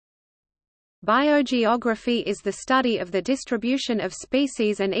Biogeography is the study of the distribution of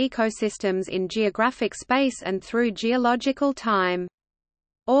species and ecosystems in geographic space and through geological time.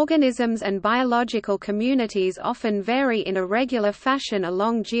 Organisms and biological communities often vary in a regular fashion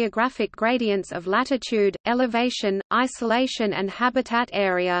along geographic gradients of latitude, elevation, isolation and habitat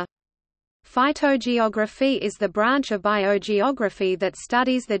area. Phytogeography is the branch of biogeography that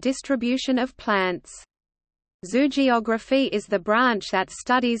studies the distribution of plants. Zoogeography is the branch that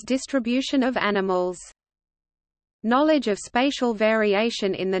studies distribution of animals. Knowledge of spatial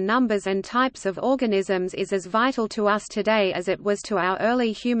variation in the numbers and types of organisms is as vital to us today as it was to our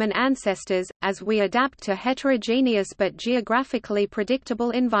early human ancestors, as we adapt to heterogeneous but geographically predictable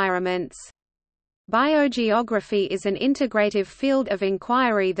environments. Biogeography is an integrative field of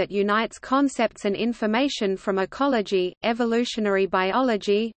inquiry that unites concepts and information from ecology, evolutionary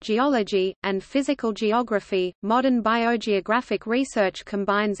biology, geology, and physical geography. Modern biogeographic research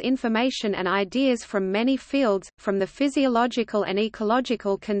combines information and ideas from many fields, from the physiological and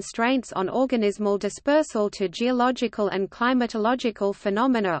ecological constraints on organismal dispersal to geological and climatological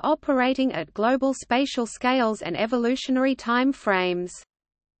phenomena operating at global spatial scales and evolutionary time frames.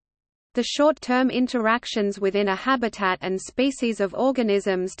 The short-term interactions within a habitat and species of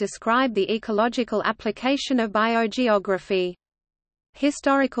organisms describe the ecological application of biogeography.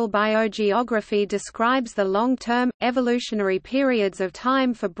 Historical biogeography describes the long-term, evolutionary periods of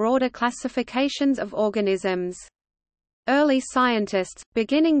time for broader classifications of organisms. Early scientists,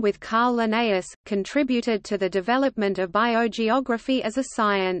 beginning with Carl Linnaeus, contributed to the development of biogeography as a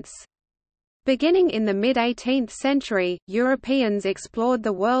science. Beginning in the mid-18th century, Europeans explored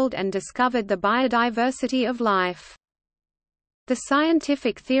the world and discovered the biodiversity of life. The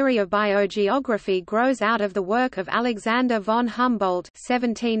scientific theory of biogeography grows out of the work of Alexander von Humboldt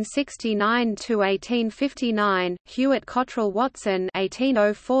 (1769–1859), Hewitt Cottrell Watson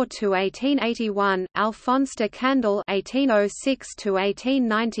 (1804–1881), Alphonse de Candolle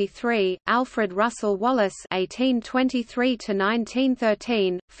 (1806–1893), Alfred Russel Wallace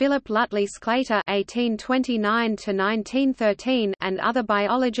 (1823–1913), Philip Lutley Sclater (1829–1913), and other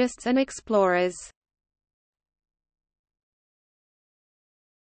biologists and explorers.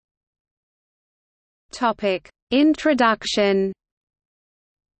 Introduction.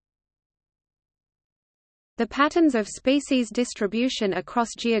 The patterns of species distribution across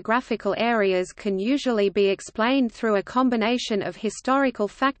geographical areas can usually be explained through a combination of historical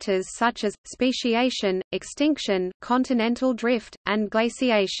factors such as, speciation, extinction, continental drift, and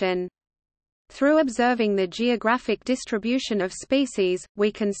glaciation. Through observing the geographic distribution of species,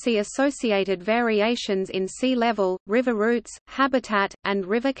 we can see associated variations in sea level, river routes, habitat, and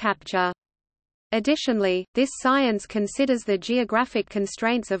river capture. Additionally, this science considers the geographic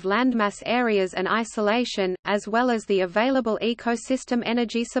constraints of landmass areas and isolation, as well as the available ecosystem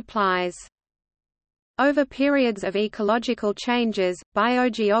energy supplies. Over periods of ecological changes,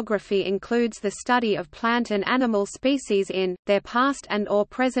 biogeography includes the study of plant and animal species in, their past and/or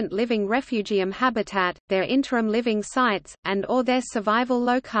present living refugium habitat, their interim living sites, and/or their survival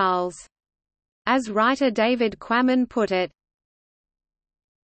locales. As writer David Quammen put it,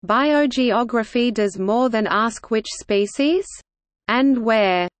 "Biogeography does more than ask which species? And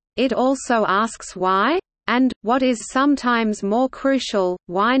where. It also asks why? And, what is sometimes more crucial,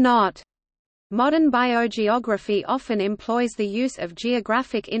 why not?" Modern biogeography often employs the use of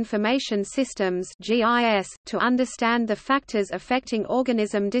geographic information systems (GIS) to understand the factors affecting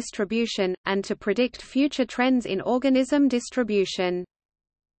organism distribution, and to predict future trends in organism distribution.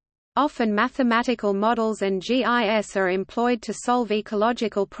 Often mathematical models and GIS are employed to solve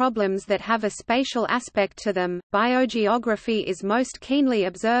ecological problems that have a spatial aspect to them. Biogeography is most keenly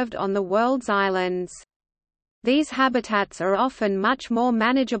observed on the world's islands. These habitats are often much more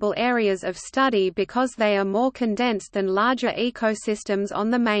manageable areas of study because they are more condensed than larger ecosystems on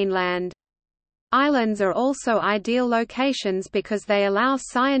the mainland. Islands are also ideal locations because they allow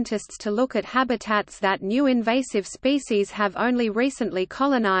scientists to look at habitats that new invasive species have only recently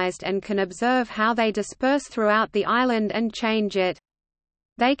colonized and can observe how they disperse throughout the island and change it.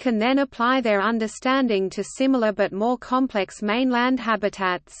 They can then apply their understanding to similar but more complex mainland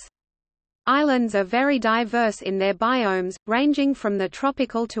habitats. Islands are very diverse in their biomes, ranging from the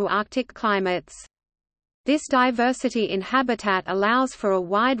tropical to Arctic climates. This diversity in habitat allows for a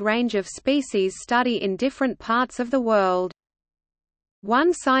wide range of species study in different parts of the world.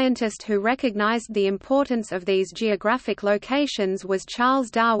 One scientist who recognized the importance of these geographic locations was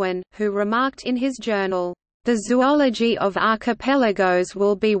Charles Darwin, who remarked in his journal, "The zoology of archipelagos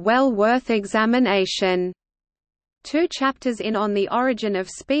will be well worth examination." 2 chapters in On the Origin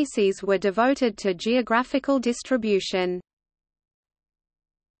of Species were devoted to geographical distribution.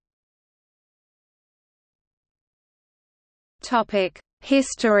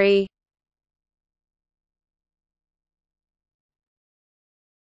 History.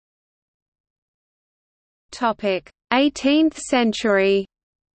 Topic: 18th century.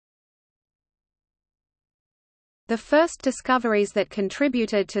 The first discoveries that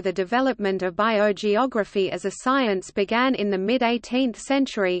contributed to the development of biogeography as a science began in the mid-18th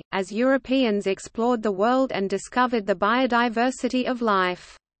century, as Europeans explored the world and discovered the biodiversity of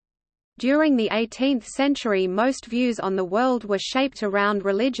life. During the 18th century, most views on the world were shaped around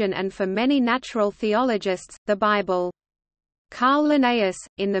religion and, for many natural theologists, the Bible. Carl Linnaeus,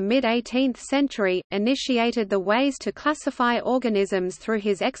 in the mid-18th century, initiated the ways to classify organisms through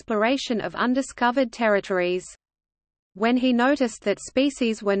his exploration of undiscovered territories. When he noticed that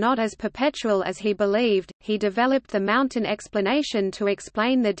species were not as perpetual as he believed, he developed the mountain explanation to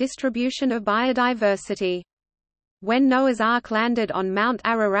explain the distribution of biodiversity. When Noah's Ark landed on Mount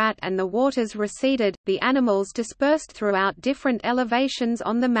Ararat and the waters receded, the animals dispersed throughout different elevations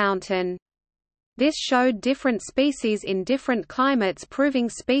on the mountain. This showed different species in different climates, proving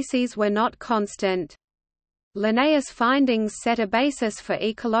species were not constant. Linnaeus' findings set a basis for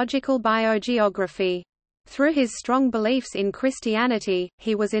ecological biogeography. Through his strong beliefs in Christianity,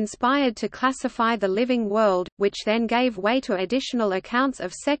 he was inspired to classify the living world, which then gave way to additional accounts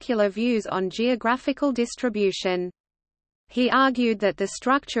of secular views on geographical distribution. He argued that the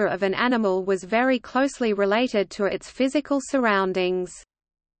structure of an animal was very closely related to its physical surroundings.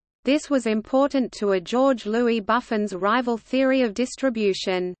 This was important to a George Louis Buffon's rival theory of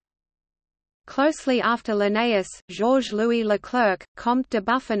distribution. Closely after Linnaeus, Georges-Louis Leclerc, Comte de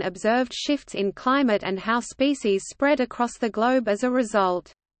Buffon observed shifts in climate and how species spread across the globe as a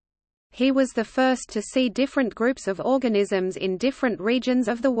result. He was the first to see different groups of organisms in different regions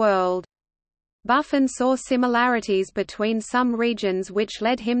of the world. Buffon saw similarities between some regions, which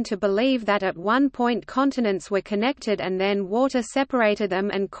led him to believe that at one point continents were connected and then water separated them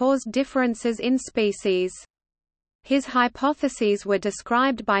and caused differences in species. His hypotheses were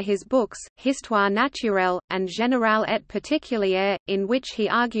described by his books, Histoire naturelle, and Générale et particulière, in which he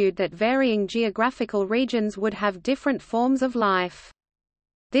argued that varying geographical regions would have different forms of life.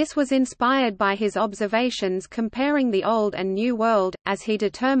 This was inspired by his observations comparing the Old and New World, as he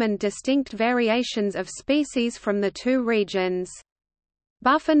determined distinct variations of species from the two regions.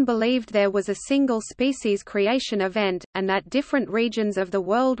 Buffon believed there was a single species creation event, and that different regions of the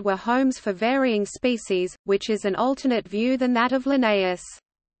world were homes for varying species, which is an alternate view than that of Linnaeus.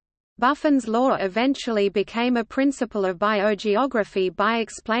 Buffon's law eventually became a principle of biogeography by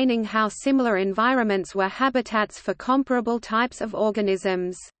explaining how similar environments were habitats for comparable types of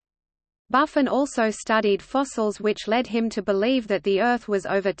organisms. Buffon also studied fossils, which led him to believe that the Earth was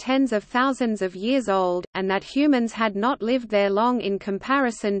over tens of thousands of years old, and that humans had not lived there long in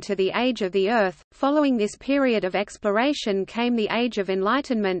comparison to the age of the Earth. Following this period of exploration came the Age of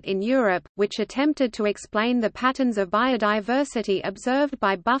Enlightenment in Europe, which attempted to explain the patterns of biodiversity observed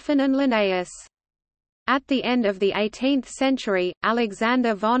by Buffon and Linnaeus. At the end of the 18th century,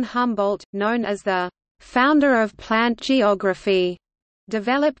 Alexander von Humboldt, known as the founder of plant geography,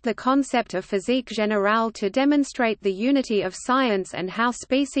 developed the concept of physique générale to demonstrate the unity of science and how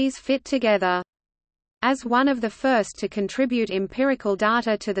species fit together. As one of the first to contribute empirical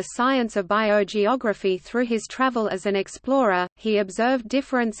data to the science of biogeography through his travel as an explorer, he observed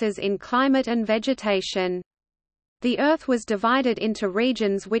differences in climate and vegetation. The Earth was divided into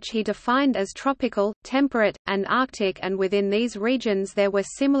regions which he defined as tropical, temperate, and Arctic, and within these regions there were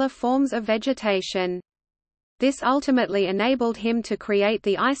similar forms of vegetation. This ultimately enabled him to create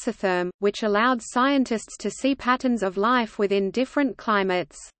the isotherm, which allowed scientists to see patterns of life within different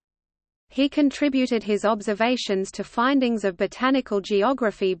climates. He contributed his observations to findings of botanical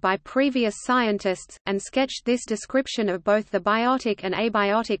geography by previous scientists, and sketched this description of both the biotic and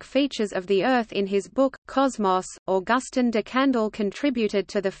abiotic features of the Earth in his book, Cosmos. Augustin de Candolle contributed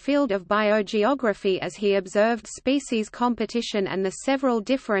to the field of biogeography as he observed species competition and the several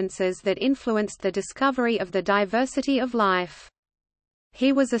differences that influenced the discovery of the diversity of life.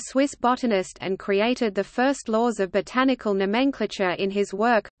 He was a Swiss botanist and created the first laws of botanical nomenclature in his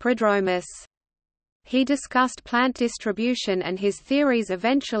work, Prodromus. He discussed plant distribution, and his theories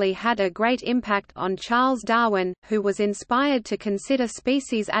eventually had a great impact on Charles Darwin, who was inspired to consider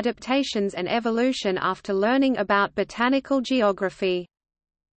species adaptations and evolution after learning about botanical geography.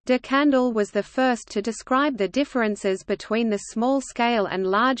 De Candolle was the first to describe the differences between the small-scale and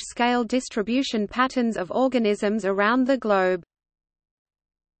large-scale distribution patterns of organisms around the globe.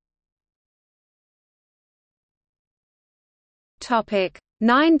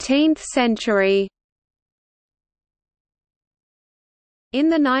 19th century. In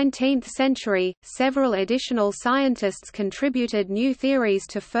the 19th century, several additional scientists contributed new theories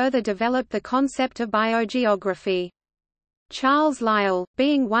to further develop the concept of biogeography. Charles Lyell,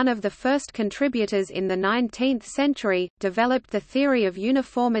 being one of the first contributors in the 19th century, developed the theory of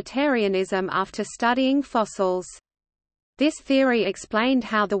uniformitarianism after studying fossils. This theory explained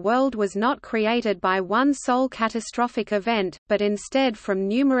how the world was not created by one sole catastrophic event, but instead from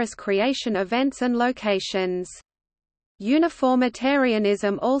numerous creation events and locations.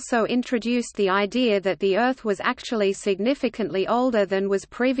 Uniformitarianism also introduced the idea that the Earth was actually significantly older than was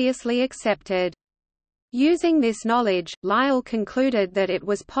previously accepted. Using this knowledge, Lyell concluded that it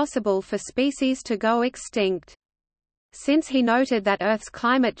was possible for species to go extinct. Since he noted that Earth's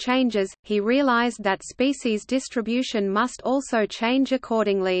climate changes, he realized that species distribution must also change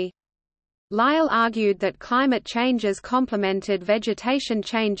accordingly. Lyell argued that climate changes complemented vegetation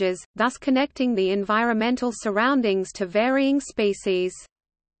changes, thus connecting the environmental surroundings to varying species.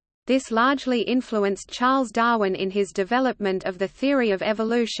 This largely influenced Charles Darwin in his development of the theory of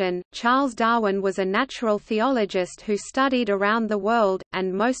evolution. Charles Darwin was a natural theologist who studied around the world,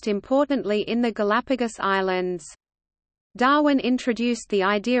 and most importantly in the Galapagos Islands. Darwin introduced the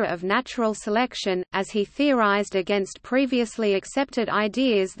idea of natural selection, as he theorized against previously accepted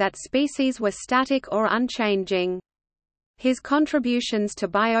ideas that species were static or unchanging. His contributions to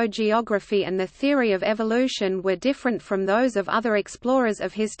biogeography and the theory of evolution were different from those of other explorers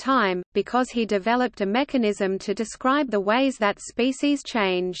of his time, because he developed a mechanism to describe the ways that species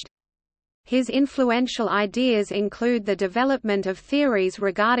changed. His influential ideas include the development of theories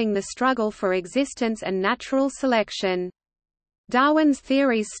regarding the struggle for existence and natural selection. Darwin's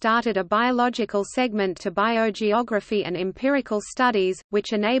theories started a biological segment to biogeography and empirical studies,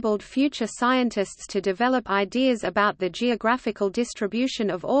 which enabled future scientists to develop ideas about the geographical distribution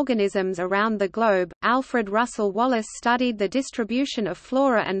of organisms around the globe. Alfred Russel Wallace studied the distribution of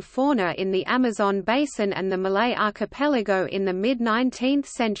flora and fauna in the Amazon basin and the Malay archipelago in the mid-19th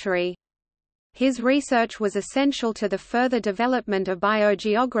century. His research was essential to the further development of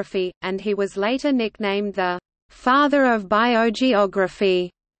biogeography, and he was later nicknamed the "Father of Biogeography."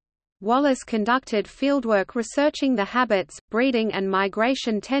 Wallace conducted fieldwork researching the habits, breeding and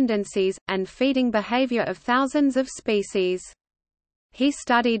migration tendencies, and feeding behavior of thousands of species. He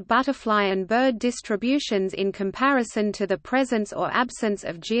studied butterfly and bird distributions in comparison to the presence or absence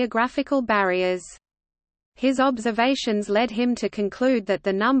of geographical barriers. His observations led him to conclude that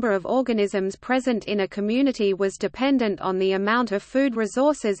the number of organisms present in a community was dependent on the amount of food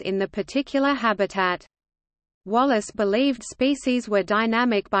resources in the particular habitat. Wallace believed species were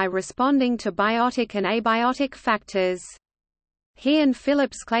dynamic by responding to biotic and abiotic factors. He and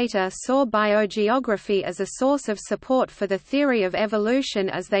Philip Sclater saw biogeography as a source of support for the theory of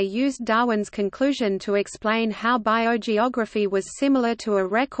evolution, as they used Darwin's conclusion to explain how biogeography was similar to a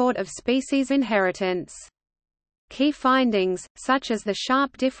record of species inheritance. Key findings, such as the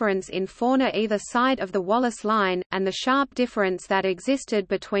sharp difference in fauna either side of the Wallace line, and the sharp difference that existed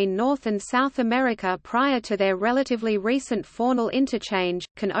between North and South America prior to their relatively recent faunal interchange,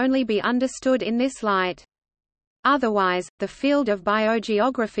 can only be understood in this light. Otherwise, the field of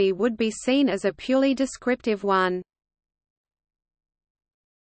biogeography would be seen as a purely descriptive one.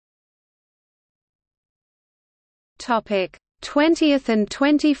 Topic: 20th and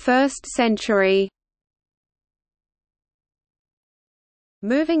 21st century.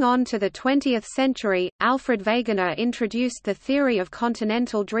 Moving on to the 20th century, Alfred Wegener introduced the theory of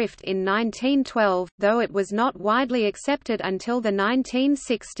continental drift in 1912, though it was not widely accepted until the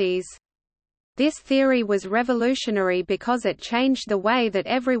 1960s. This theory was revolutionary because it changed the way that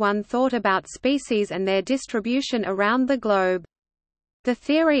everyone thought about species and their distribution around the globe. The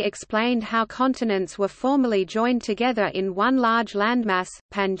theory explained how continents were formerly joined together in one large landmass,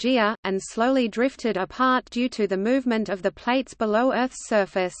 Pangaea, and slowly drifted apart due to the movement of the plates below Earth's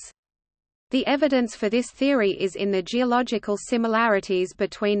surface. The evidence for this theory is in the geological similarities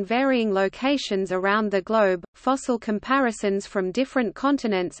between varying locations around the globe, fossil comparisons from different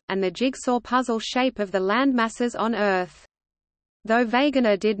continents, and the jigsaw puzzle shape of the landmasses on Earth. Though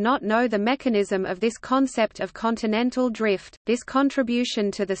Wegener did not know the mechanism of this concept of continental drift, this contribution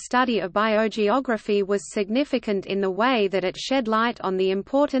to the study of biogeography was significant in the way that it shed light on the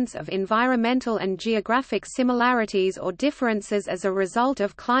importance of environmental and geographic similarities or differences as a result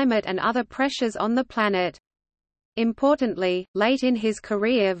of climate and other pressures on the planet. Importantly, late in his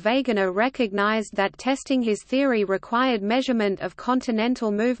career Wegener recognized that testing his theory required measurement of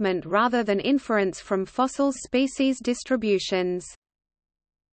continental movement rather than inference from fossil species distributions.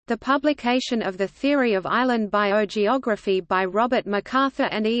 The publication of the Theory of Island Biogeography by Robert MacArthur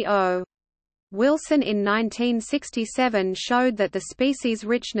and E.O. Wilson in 1967 showed that the species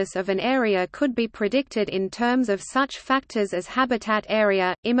richness of an area could be predicted in terms of such factors as habitat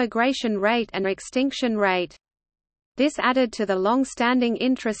area, immigration rate and extinction rate. This added to the long-standing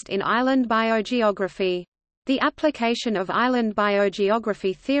interest in island biogeography. The application of island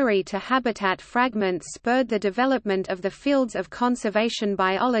biogeography theory to habitat fragments spurred the development of the fields of conservation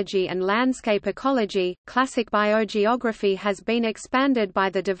biology and landscape ecology. Classic biogeography has been expanded by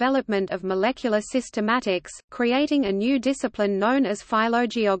the development of molecular systematics, creating a new discipline known as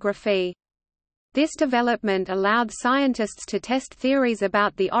phylogeography. This development allowed scientists to test theories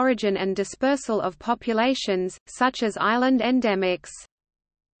about the origin and dispersal of populations, such as island endemics.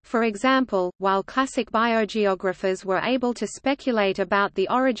 For example, while classic biogeographers were able to speculate about the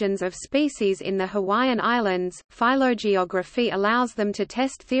origins of species in the Hawaiian Islands, phylogeography allows them to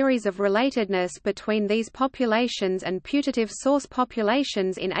test theories of relatedness between these populations and putative source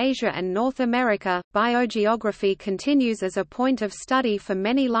populations in Asia and North America. Biogeography continues as a point of study for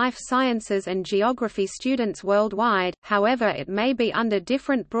many life sciences and geography students worldwide, however, it may be under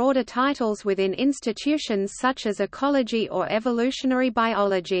different broader titles within institutions such as ecology or evolutionary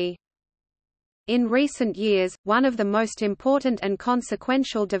biology. In recent years, one of the most important and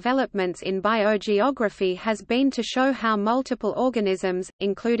consequential developments in biogeography has been to show how multiple organisms,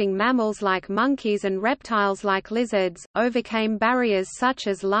 including mammals like monkeys and reptiles like lizards, overcame barriers such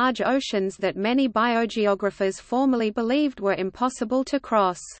as large oceans that many biogeographers formerly believed were impossible to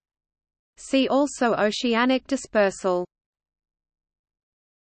cross. See also oceanic dispersal.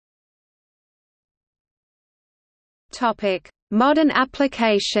 Modern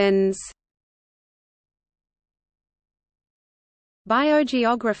applications.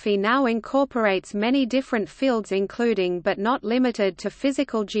 Biogeography now incorporates many different fields including but not limited to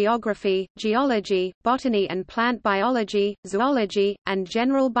physical geography, geology, botany and plant biology, zoology, and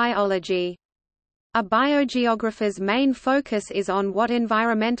general biology. A biogeographer's main focus is on what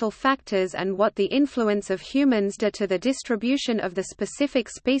environmental factors and what the influence of humans do to the distribution of the specific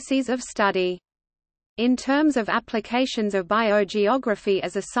species of study. In terms of applications of biogeography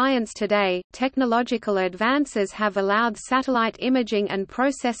as a science today, technological advances have allowed satellite imaging and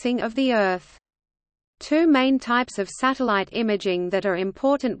processing of the Earth. Two main types of satellite imaging that are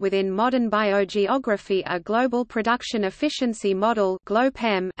important within modern biogeography are Global Production Efficiency Model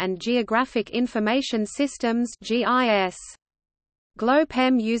and Geographic Information Systems (GIS).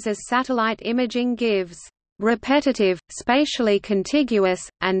 GLOPEM uses satellite imaging gives repetitive, spatially contiguous,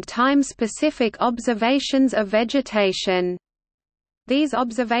 and time-specific observations of vegetation. These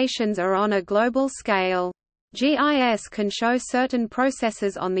observations are on a global scale. GIS can show certain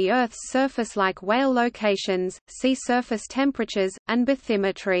processes on the Earth's surface like whale locations, sea surface temperatures, and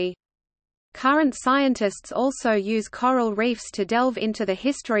bathymetry. Current scientists also use coral reefs to delve into the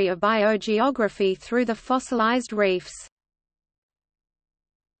history of biogeography through the fossilized reefs.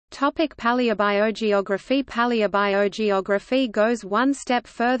 Paleobiogeography. Paleobiogeography goes one step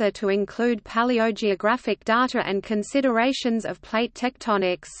further to include paleogeographic data and considerations of plate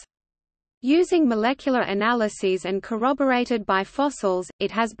tectonics. Using molecular analyses and corroborated by fossils,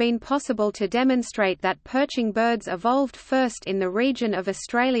 it has been possible to demonstrate that perching birds evolved first in the region of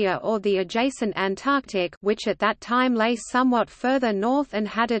Australia or the adjacent Antarctic, which at that time lay somewhat further north and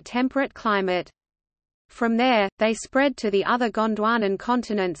had a temperate climate. From there, they spread to the other Gondwanan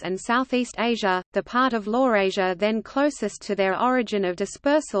continents and Southeast Asia, the part of Laurasia then closest to their origin of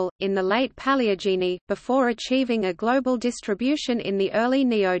dispersal, in the late Paleogene, before achieving a global distribution in the early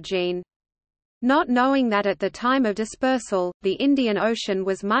Neogene. Not knowing that at the time of dispersal, the Indian Ocean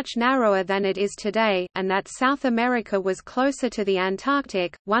was much narrower than it is today, and that South America was closer to the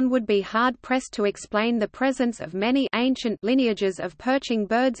Antarctic, one would be hard-pressed to explain the presence of many ancient lineages of perching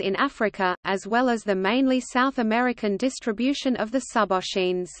birds in Africa, as well as the mainly South American distribution of the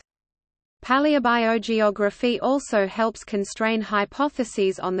suboceans. Paleobiogeography also helps constrain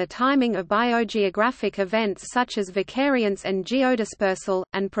hypotheses on the timing of biogeographic events such as vicariance and geodispersal,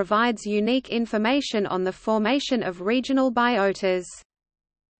 and provides unique information on the formation of regional biotas.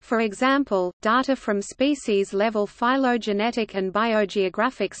 For example, data from species-level phylogenetic and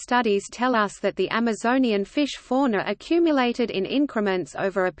biogeographic studies tell us that the Amazonian fish fauna accumulated in increments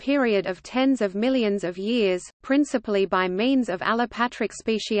over a period of tens of millions of years, principally by means of allopatric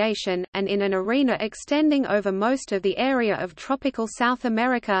speciation, and in an arena extending over most of the area of tropical South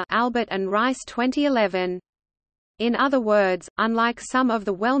America. Albert and Rice 2011. In other words, unlike some of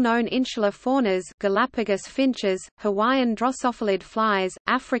the well-known insular faunas, Galapagos finches, Hawaiian drosophilid flies,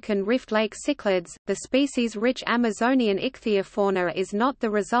 African rift lake cichlids, the species-rich Amazonian ichthyofauna is not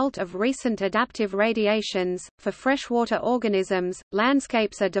the result of recent adaptive radiations. For freshwater organisms,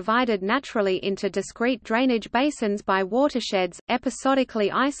 landscapes are divided naturally into discrete drainage basins by watersheds,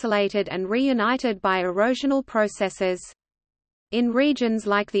 episodically isolated and reunited by erosional processes. In regions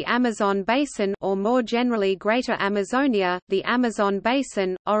like the Amazon Basin or more generally Greater Amazonia, the Amazon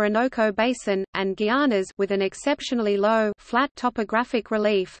Basin, Orinoco Basin, and Guianas with an exceptionally low, flat topographic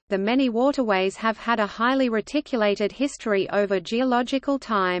relief, the many waterways have had a highly reticulated history over geological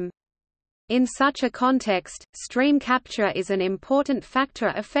time. In such a context, stream capture is an important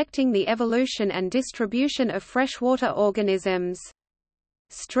factor affecting the evolution and distribution of freshwater organisms.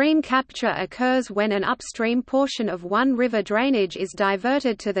 Stream capture occurs when an upstream portion of one river drainage is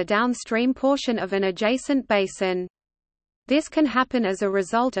diverted to the downstream portion of an adjacent basin. This can happen as a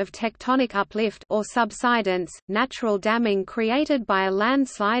result of tectonic uplift or subsidence, natural damming created by a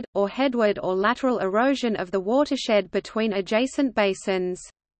landslide, or headward or lateral erosion of the watershed between adjacent basins.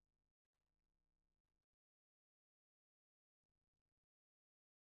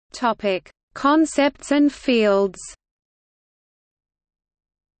 Topic: Concepts and fields.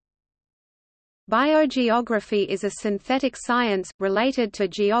 Biogeography is a synthetic science, related to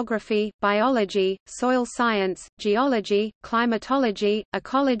geography, biology, soil science, geology, climatology,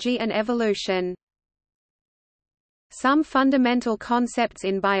 ecology and evolution. Some fundamental concepts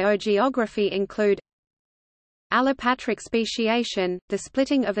in biogeography include allopatric speciation, the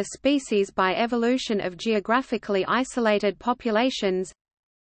splitting of a species by evolution of geographically isolated populations.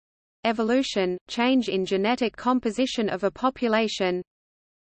 Evolution, change in genetic composition of a population.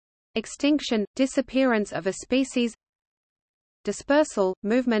 Extinction, disappearance of a species. Dispersal,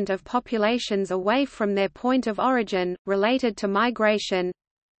 movement of populations away from their point of origin, related to migration.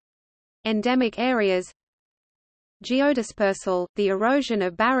 Endemic areas. Geodispersal, the erosion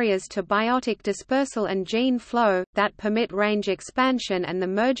of barriers to biotic dispersal and gene flow, that permit range expansion and the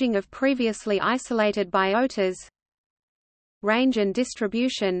merging of previously isolated biotas. Range and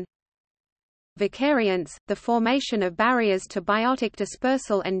distribution. Vicariance, the formation of barriers to biotic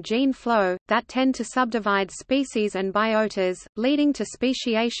dispersal and gene flow, that tend to subdivide species and biotas, leading to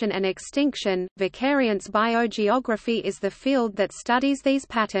speciation and extinction. Vicariance biogeography is the field that studies these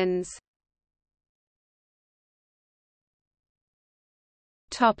patterns.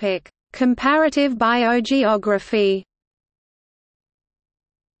 Topic: Comparative biogeography.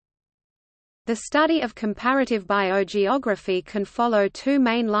 The study of comparative biogeography can follow two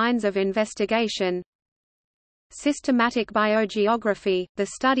main lines of investigation. Systematic biogeography, the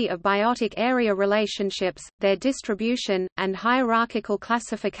study of biotic area relationships, their distribution, and hierarchical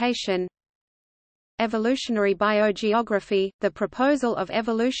classification. Evolutionary biogeography, the proposal of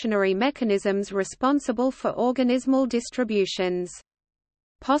evolutionary mechanisms responsible for organismal distributions.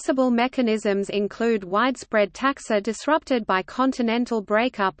 Possible mechanisms include widespread taxa disrupted by continental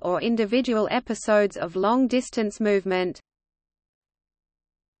breakup or individual episodes of long-distance movement.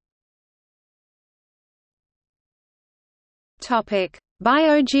 Topic: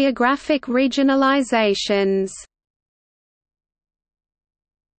 Biogeographic regionalisations.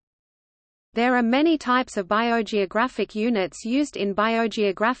 There are many types of biogeographic units used in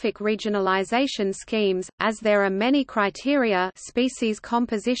biogeographic regionalization schemes, as there are many criteria: species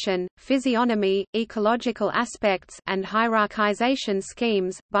composition, physiognomy, ecological aspects, and hierarchization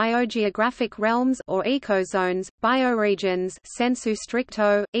schemes. Biogeographic realms or ecozones, bioregions, sensu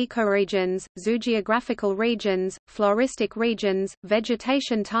stricto, ecoregions, zoogeographical regions, floristic regions,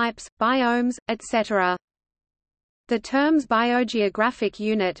 vegetation types, biomes, etc. The terms biogeographic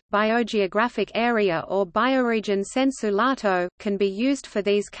unit, biogeographic area or bioregion sensu lato, can be used for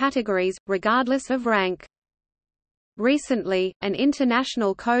these categories, regardless of rank. Recently, an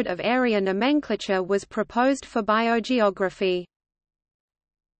international code of area nomenclature was proposed for biogeography.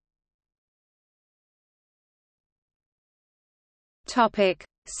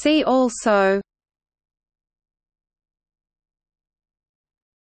 See also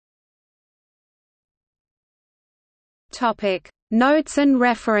Notes and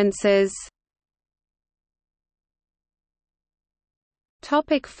references.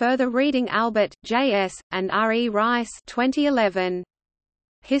 Further reading: Albert, J.S., and R. E. Rice 2011.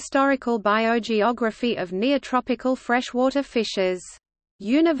 Historical Biogeography of Neotropical Freshwater Fishes.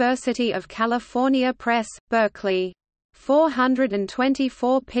 University of California Press, Berkeley.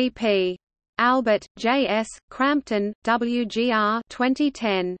 424 pp. Albert, J.S., Crampton, W.G.R.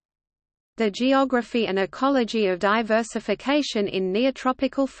 2010. The Geography and Ecology of Diversification in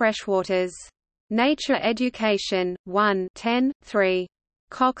Neotropical Freshwaters. Nature Education, 1 10, 3.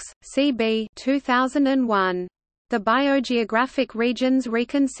 Cox, C.B. 2001. The Biogeographic Regions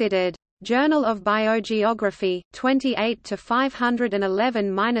Reconsidered. Journal of Biogeography, 28 to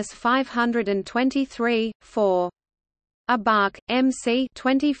 511–523, 4. Abach, M.C.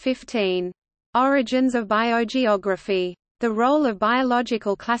 2015. Origins of Biogeography. The Role of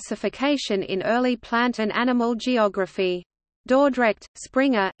Biological Classification in Early Plant and Animal Geography. Dordrecht,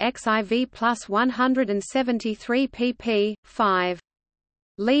 Springer, XIV plus 173 pp. 5.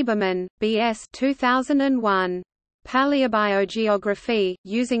 Lieberman, B.S. 2001. Paleobiogeography,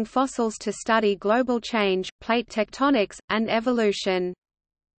 Using Fossils to Study Global Change, Plate Tectonics, and Evolution.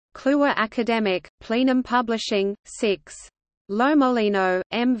 Kluwer Academic, Plenum Publishing, 6. Lomolino,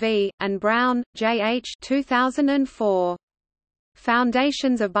 M.V., and Brown, J.H. 2004.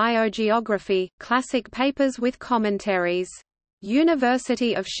 Foundations of Biogeography, Classic Papers with Commentaries.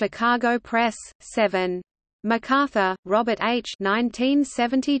 University of Chicago Press, 7. MacArthur, Robert H.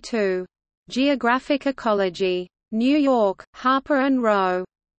 1972. Geographic Ecology. New York, Harper & Row.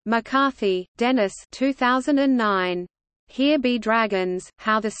 McCarthy, Dennis 2009. Here Be Dragons,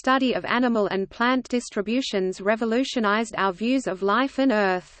 How the Study of Animal and Plant Distributions Revolutionized Our Views of Life and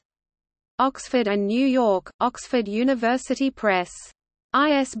Earth. Oxford and New York, Oxford University Press.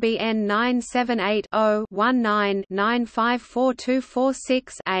 ISBN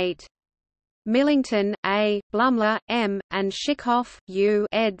 978-0-19-954246-8. Millington, A., Blumler, M., and Schickhoff, U.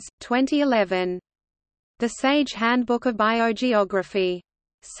 eds. 2011. The Sage Handbook of Biogeography.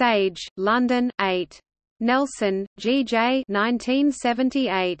 Sage, London, 8. Nelson, G. J.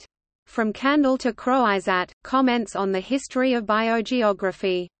 1978. From Candle to Croisat, Comments on the History of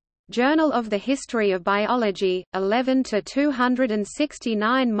Biogeography. Journal of the History of Biology, 11 to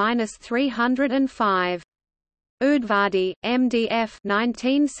 269–305. Udvardi, M.D.F.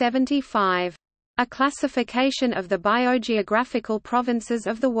 1975. A Classification of the Biogeographical Provinces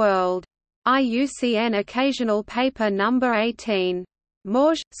of the World. IUCN Occasional Paper No. 18.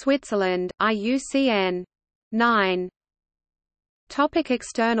 Morges, Switzerland, IUCN. 9.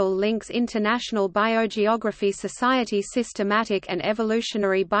 External links: International Biogeography Society, Systematic and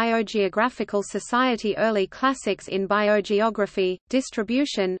Evolutionary Biogeographical Society, Early Classics in Biogeography,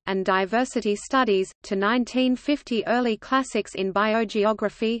 Distribution, and Diversity Studies, to 1950, Early Classics in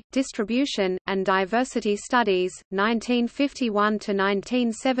Biogeography, Distribution, and Diversity Studies, 1951 to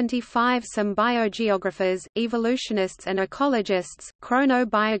 1975. Some biogeographers, evolutionists and ecologists,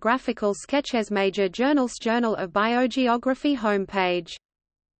 Chronobiographical Sketches. Major journals: Journal of Biogeography homepage.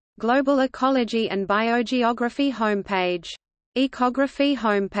 Global Ecology and Biogeography homepage. Ecography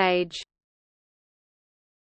homepage.